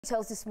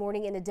Details this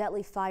morning in a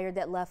deadly fire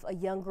that left a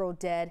young girl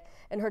dead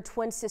and her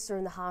twin sister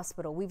in the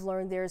hospital. We've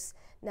learned there's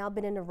now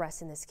been an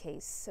arrest in this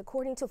case.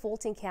 According to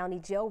Fulton County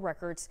jail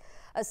records,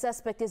 a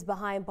suspect is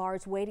behind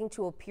bars waiting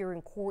to appear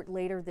in court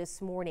later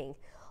this morning.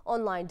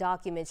 Online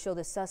documents show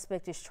the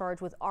suspect is charged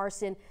with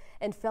arson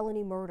and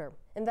felony murder.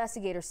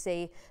 Investigators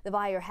say the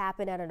fire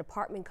happened at an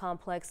apartment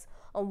complex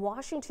on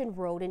Washington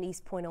Road in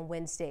East Point on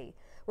Wednesday.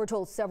 We're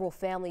told several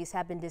families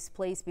have been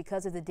displaced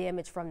because of the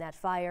damage from that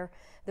fire.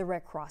 The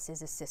Red Cross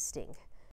is assisting.